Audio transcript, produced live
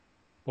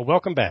Well,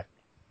 welcome back.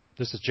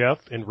 This is Jeff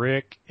and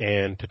Rick,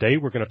 and today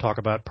we're going to talk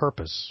about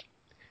purpose.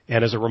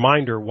 And as a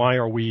reminder, why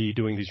are we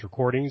doing these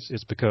recordings?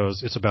 It's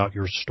because it's about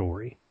your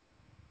story.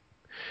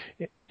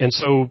 And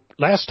so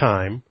last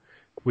time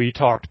we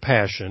talked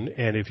passion,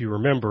 and if you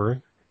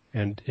remember,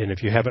 and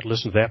if you haven't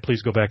listened to that,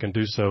 please go back and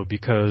do so,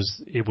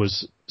 because it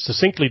was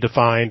succinctly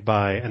defined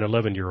by an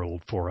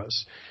 11-year-old for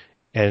us.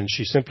 And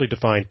she simply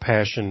defined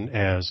passion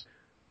as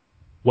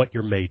what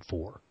you're made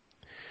for.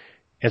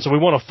 And so we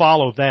want to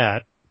follow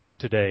that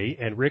today.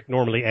 And Rick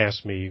normally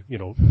asks me,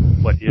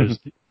 what is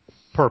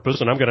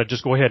purpose? And I'm going to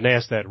just go ahead and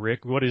ask that,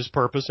 Rick. What is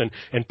purpose?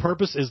 And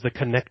purpose is the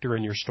connector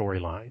in your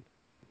storyline.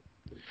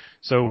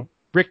 So,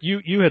 Rick,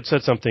 you had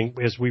said something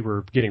as we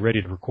were getting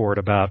ready to record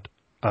about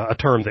a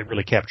term that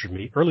really captured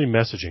me, early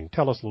messaging.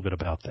 Tell us a little bit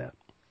about that.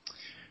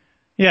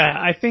 Yeah,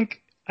 I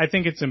think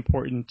it's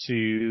important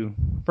to,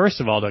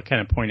 first of all, to kind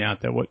of point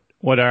out that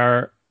what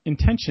our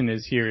intention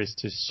is here is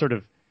to sort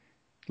of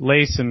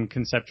lay some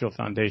conceptual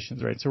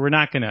foundations, right? So we're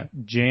not going to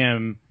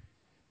jam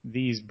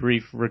these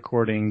brief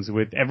recordings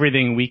with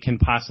everything we can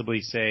possibly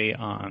say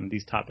on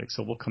these topics,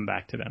 so we'll come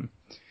back to them.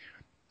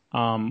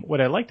 What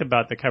I liked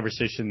about the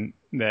conversation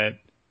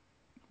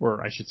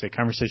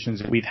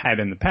conversations we've had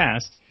in the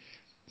past,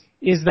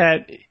 is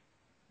that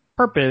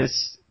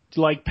purpose,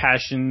 like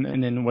passion,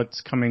 and then what's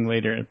coming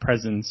later in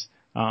presence,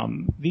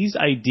 these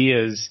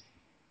ideas,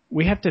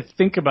 we have to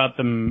think about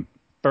them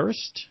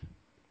first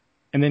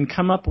and then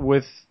come up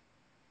with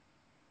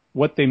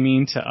what they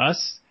mean to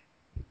us,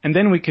 and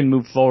then we can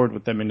move forward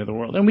with them into the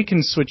world. And we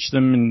can switch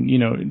them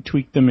and,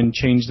 tweak them and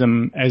change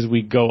them as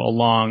we go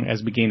along,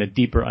 as we gain a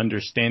deeper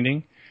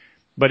understanding.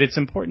 But it's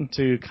important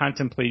to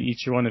contemplate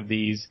each one of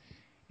these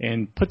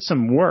and put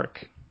some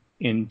work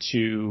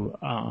into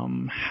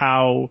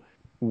how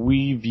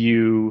we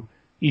view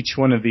each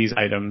one of these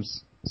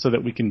items so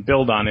that we can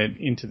build on it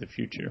into the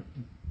future.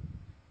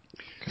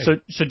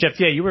 Okay. So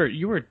Jeff, yeah, you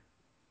were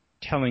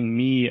telling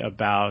me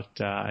about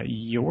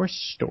your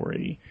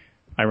story,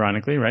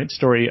 ironically, right?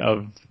 Story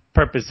of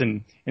purpose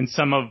and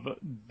some of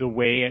the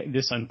way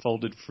this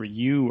unfolded for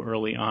you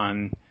early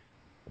on,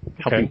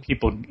 helping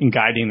people and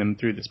guiding them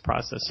through this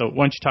process. So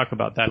why don't you talk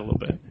about that a little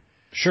bit?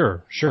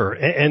 Sure.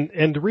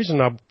 And the reason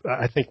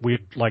I think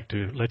we'd like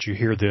to let you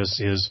hear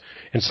this is,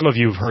 and some of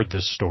you have heard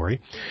this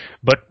story,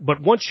 but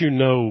once you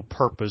know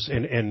purpose,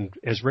 and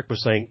as Rick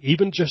was saying,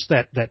 even just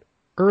that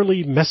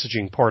early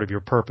messaging part of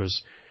your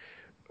purpose,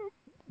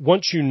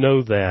 once you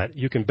know that,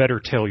 you can better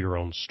tell your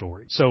own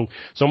story. So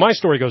my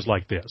story goes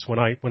like this. When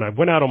I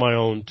went out on my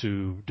own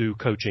to do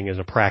coaching as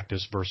a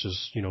practice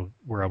versus,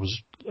 where I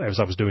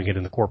was doing it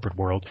in the corporate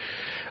world,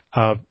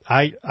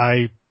 I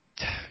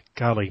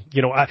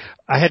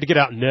had to get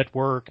out and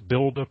network,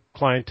 build a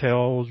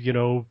clientele,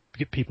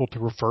 get people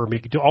to refer me,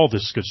 do all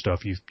this good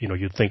stuff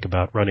you'd think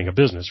about running a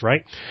business,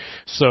 right?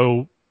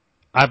 So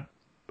I'm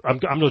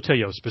going to tell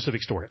you a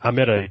specific story. I'm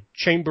at a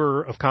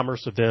Chamber of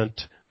Commerce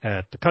event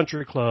at the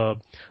country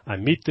club. I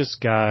meet this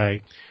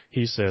guy.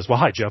 He says, well,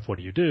 hi, Jeff, what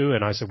do you do?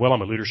 And I said, well,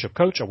 I'm a leadership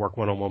coach. I work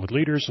one-on-one with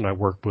leaders, and I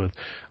work with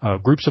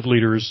groups of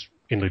leaders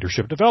in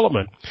leadership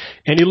development.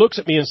 And he looks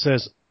at me and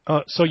says,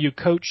 so you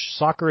coach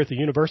soccer at the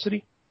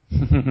university?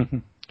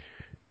 And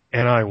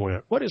I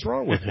went, what is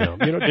wrong with him?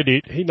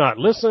 Did he not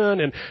listen?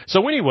 And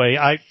so anyway,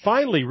 I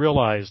finally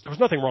realized there was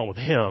nothing wrong with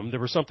him.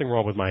 There was something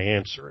wrong with my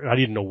answer. I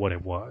didn't know what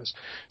it was.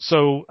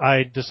 So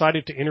I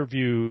decided to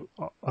interview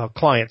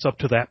clients up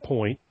to that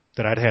point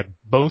that I'd had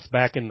both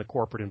back in the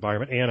corporate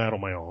environment and out on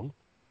my own.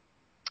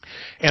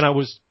 And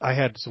I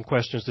had some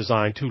questions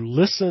designed to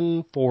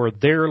listen for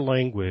their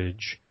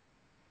language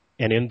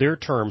and in their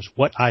terms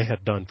what I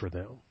had done for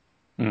them.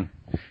 Mm.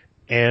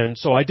 And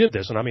so I did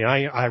this, and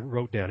I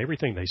wrote down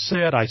everything they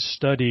said. I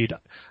studied.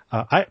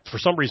 For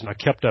some reason, I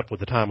kept up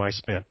with the time I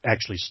spent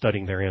actually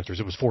studying their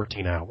answers. It was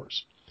 14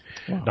 hours.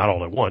 Wow. Not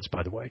all at once,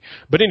 by the way.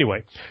 But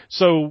anyway,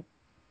 so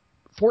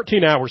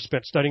 14 hours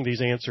spent studying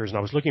these answers, and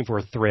I was looking for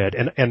a thread.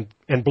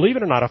 And believe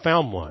it or not, I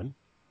found one,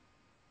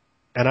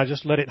 and I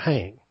just let it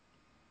hang.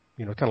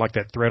 Kind of like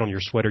that thread on your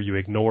sweater you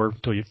ignore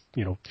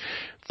until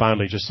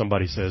finally just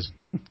somebody says,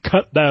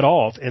 cut that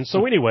off. And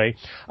so anyway,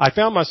 I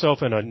found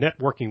myself in a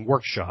networking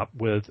workshop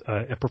with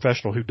a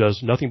professional who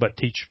does nothing but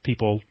teach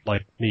people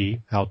like me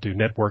how to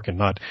network and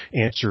not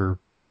answer,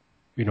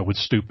 with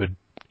stupid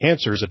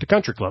answers at the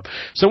country club.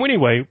 So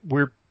anyway,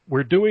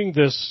 we're doing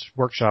this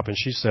workshop, and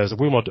she says, I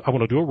want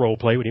to do a role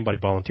play. Would anybody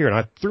volunteer? And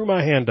I threw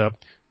my hand up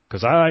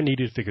because I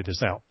needed to figure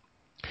this out.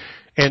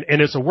 And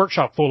it's a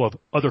workshop full of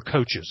other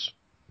coaches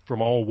from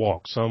all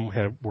walks. Some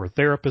were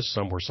therapists,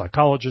 some were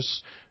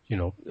psychologists,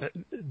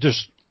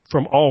 just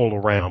from all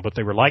around. But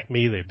they were like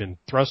me. They'd been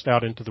thrust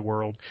out into the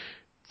world,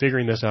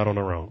 figuring this out on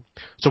their own.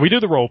 So we do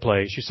the role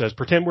play. She says,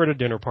 pretend we're at a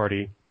dinner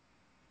party.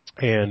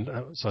 And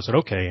so I said,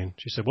 okay. And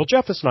she said, well,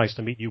 Jeff, it's nice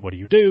to meet you. What do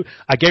you do?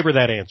 I gave her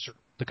that answer,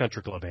 the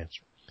country club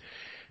answer.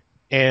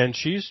 And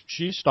she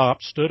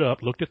stopped, stood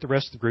up, looked at the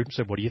rest of the group and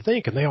said, what do you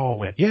think? And they all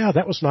went, yeah,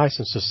 that was nice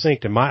and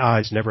succinct. And my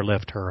eyes never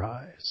left her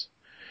eyes,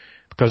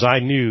 because I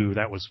knew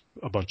that was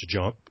a bunch of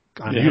junk,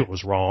 I knew it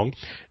was wrong,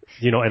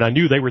 and I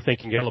knew they were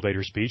thinking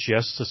elevator speech,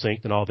 yes,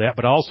 succinct and all that,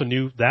 but I also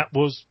knew that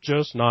was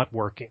just not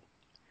working.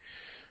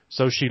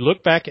 So she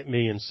looked back at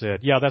me and said,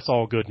 yeah, that's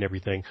all good and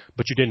everything,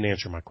 but you didn't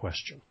answer my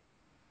question.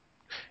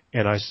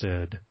 And I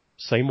said,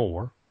 say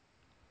more.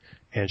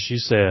 And she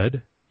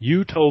said,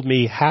 you told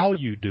me how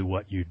you do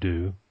what you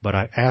do, but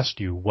I asked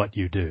you what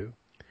you do.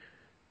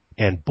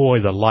 And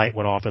boy, the light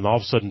went off, and all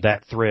of a sudden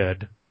that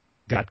thread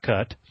got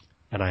cut,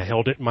 and I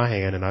held it in my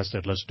hand, and I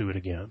said, let's do it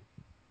again.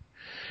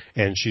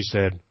 And she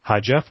said,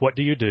 hi, Jeff, what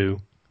do you do?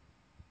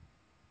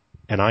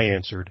 And I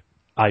answered,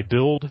 I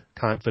build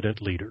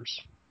confident leaders.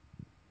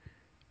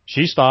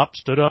 She stopped,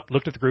 stood up,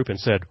 looked at the group, and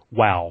said,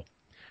 wow.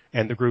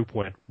 And the group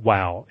went,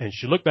 wow. And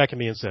she looked back at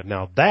me and said,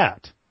 now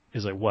that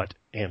is a what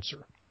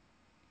answer.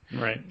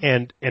 Right.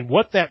 And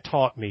what that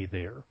taught me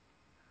there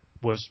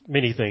was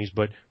many things,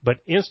 but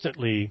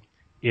instantly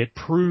it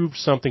proved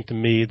something to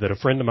me that a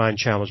friend of mine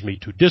challenged me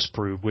to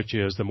disprove, which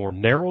is the more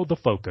narrow the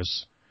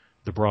focus,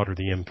 the broader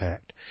the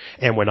impact.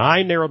 And when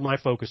I narrowed my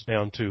focus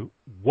down to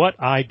what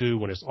I do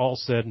when it's all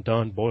said and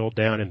done, boiled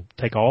down, and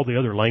take all the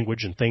other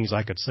language and things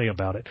I could say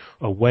about it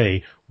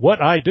away,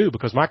 what I do,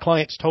 because my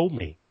clients told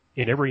me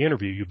in every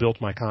interview, you built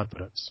my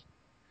confidence.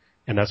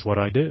 And that's what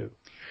I do.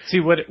 See,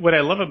 what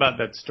I love about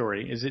that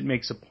story is it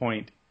makes a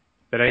point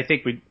that I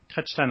think I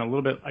touched on a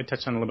little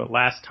bit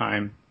last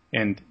time,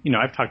 and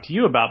I've talked to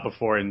you about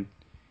before. And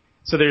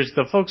so there's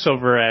the folks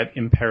over at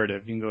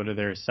Imperative. You can go to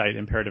their site,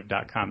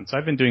 imperative.com. So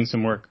I've been doing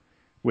some work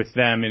with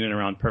them in and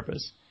around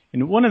purpose.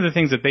 And one of the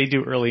things that they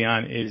do early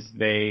on is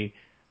they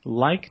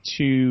like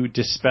to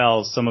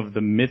dispel some of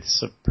the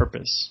myths of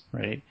purpose,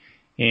 right?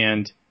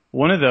 And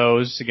one of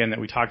those, again,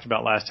 that we talked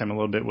about last time a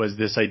little bit was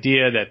this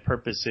idea that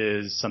purpose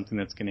is something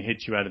that's going to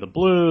hit you out of the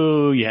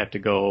blue. You have to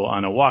go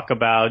on a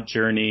walkabout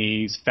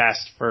journey,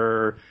 fast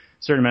for a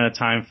certain amount of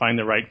time, find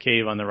the right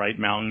cave on the right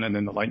mountain, and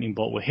then the lightning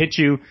bolt will hit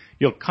you.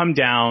 You'll come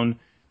down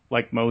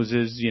like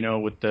Moses,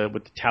 with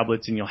the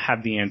tablets, and you'll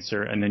have the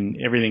answer, and then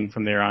everything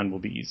from there on will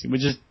be easy,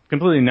 which is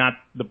completely not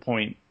the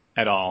point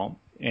at all,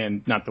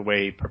 and not the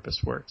way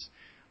purpose works.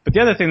 But the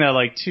other thing that I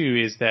like too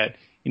is that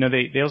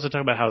they also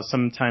talk about how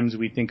sometimes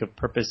we think of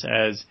purpose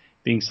as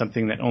being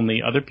something that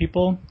only other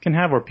people can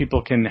have, or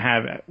people can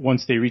have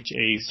once they reach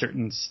a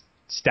certain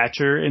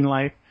stature in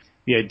life.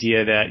 The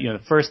idea that,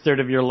 the first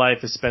third of your life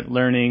is spent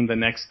learning, the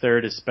next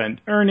third is spent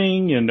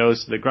earning,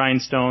 nose to the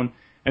grindstone,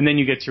 and then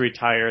you get to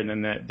retire, and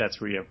then that's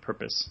where you have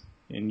purpose,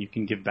 and you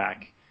can give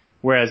back.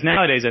 Whereas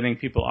nowadays, I think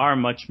people are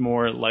much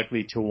more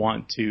likely to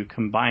want to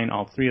combine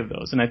all three of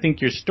those. And I think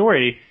your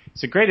story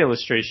is a great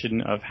illustration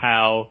of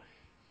how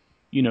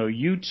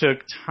you took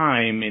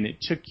time, and it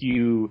took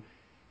you,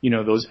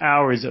 those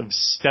hours of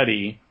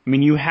study. I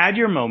mean, you had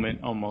your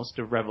moment almost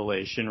of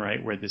revelation,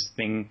 right, where this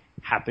thing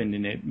happened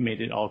and it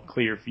made it all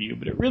clear for you.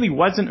 But it really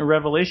wasn't a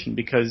revelation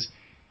because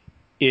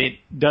it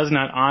does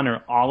not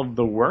honor all of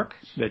the work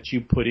that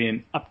you put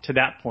in up to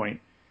that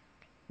point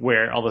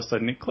where all of a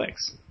sudden it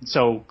clicks.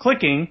 So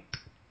clicking,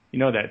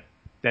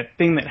 that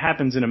thing that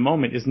happens in a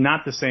moment is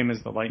not the same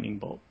as the lightning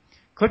bolt.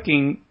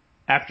 Clicking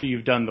after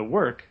you've done the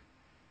work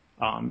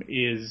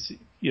is,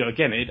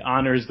 again, it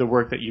honors the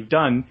work that you've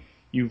done.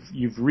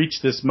 You've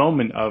reached this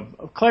moment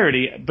of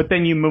clarity, but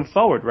then you move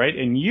forward, right?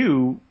 And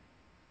you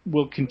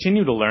will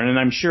continue to learn. And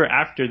I'm sure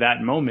after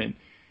that moment,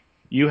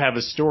 you have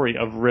a story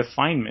of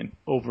refinement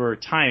over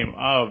time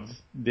of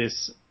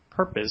this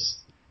purpose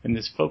and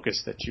this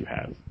focus that you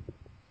have.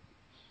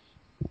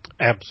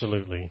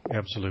 Absolutely.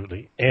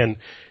 Absolutely. And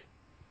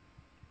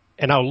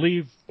I'll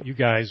leave you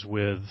guys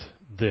with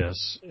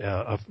this,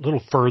 a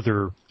little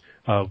further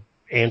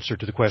answer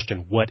to the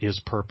question, what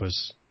is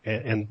purpose?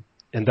 And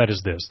that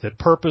is this, that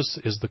purpose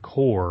is the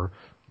core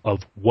of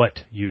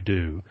what you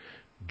do,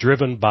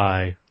 driven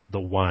by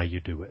the why you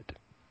do it.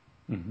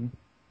 Mm-hmm.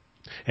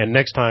 And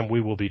next time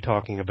we will be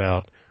talking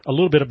about a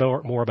little bit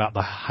more about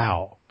the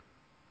how.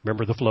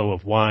 Remember the flow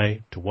of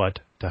why to what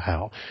to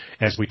how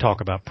as we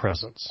talk about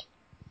presence.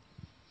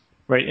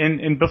 Right.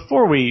 And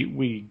before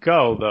we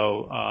go,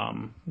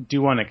 though,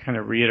 do want to kind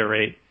of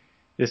reiterate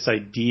this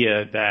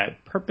idea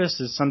that purpose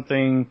is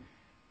something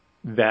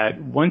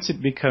that once it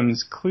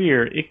becomes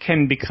clear, it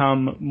can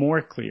become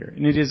more clear.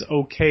 And it is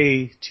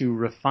okay to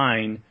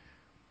refine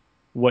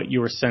what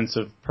your sense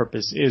of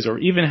purpose is, or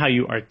even how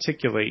you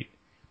articulate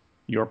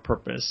your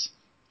purpose.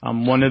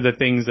 One of the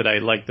things that I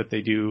like that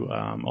they do,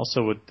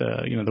 also with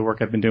the work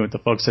I've been doing with the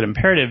folks at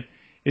Imperative,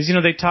 is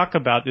they talk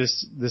about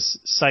this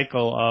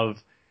cycle of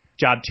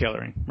job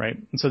tailoring, right?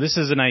 And so this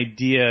is an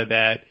idea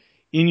that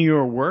in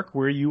your work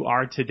where you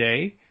are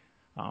today,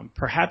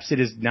 perhaps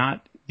it is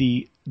not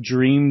the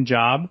dream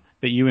job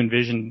that you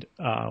envisioned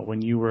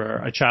when you were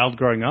a child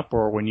growing up,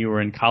 or when you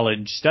were in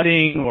college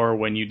studying, or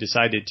when you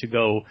decided to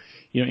go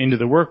into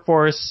the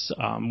workforce.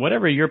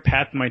 Whatever your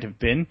path might have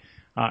been,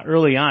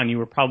 early on you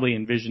were probably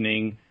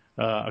envisioning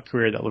a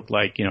career that looked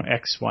like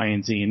X, Y,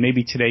 and Z. And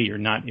maybe today you're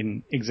not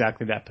in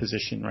exactly that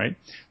position, right?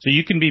 So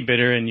you can be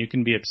bitter and you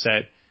can be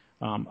upset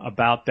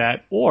about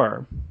that,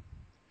 or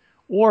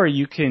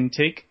you can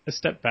take a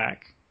step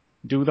back,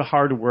 do the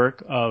hard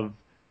work of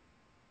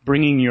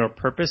bringing your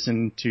purpose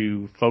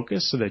into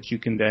focus so that you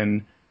can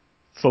then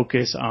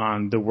focus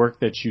on the work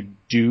that you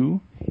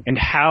do and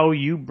how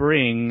you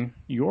bring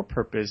your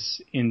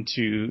purpose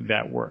into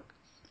that work.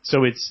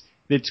 So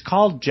it's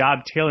called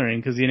job tailoring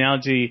because the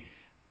analogy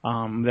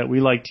that we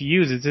like to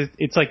use is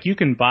it's like you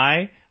can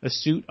buy a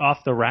suit off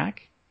the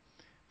rack,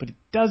 but it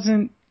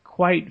doesn't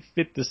quite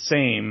fit the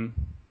same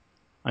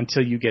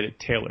until you get it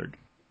tailored.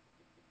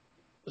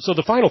 So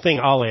the final thing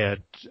I'll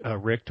add,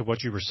 Rick, to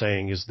what you were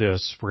saying is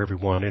this for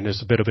everyone, and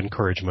it's a bit of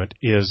encouragement,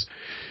 is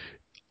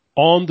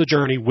on the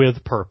journey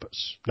with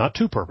purpose, not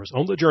to purpose,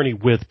 on the journey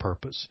with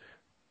purpose.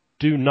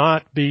 Do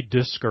not be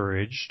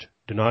discouraged.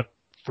 Do not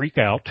freak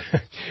out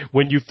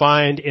when you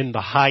find in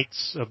the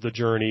heights of the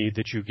journey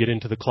that you get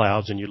into the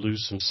clouds and you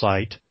lose some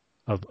sight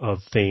of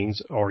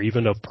things or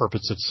even of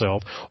purpose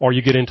itself, or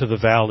you get into the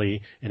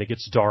valley and it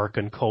gets dark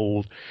and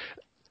cold.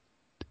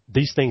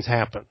 These things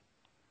happen.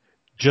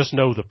 Just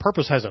know the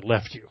purpose hasn't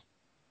left you.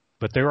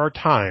 But there are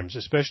times,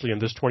 especially in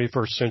this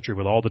 21st century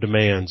with all the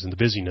demands and the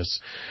busyness,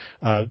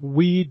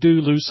 we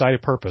do lose sight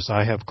of purpose.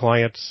 I have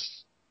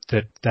clients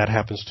that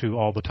happens to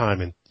all the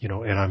time, and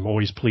and I'm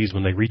always pleased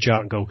when they reach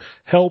out and go,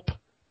 help,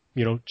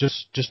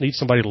 just need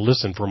somebody to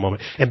listen for a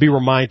moment and be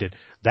reminded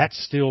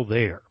that's still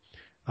there.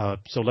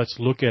 So let's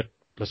look at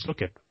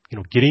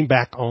getting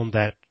back on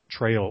that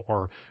trail,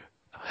 or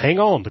hang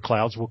on, the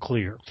clouds will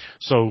clear.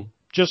 So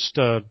just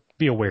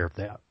be aware of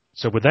that.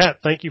 So with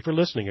that, thank you for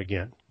listening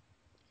again.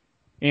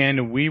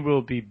 And we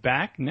will be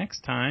back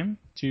next time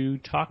to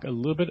talk a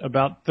little bit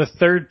about the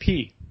third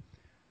P,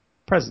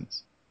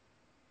 presence.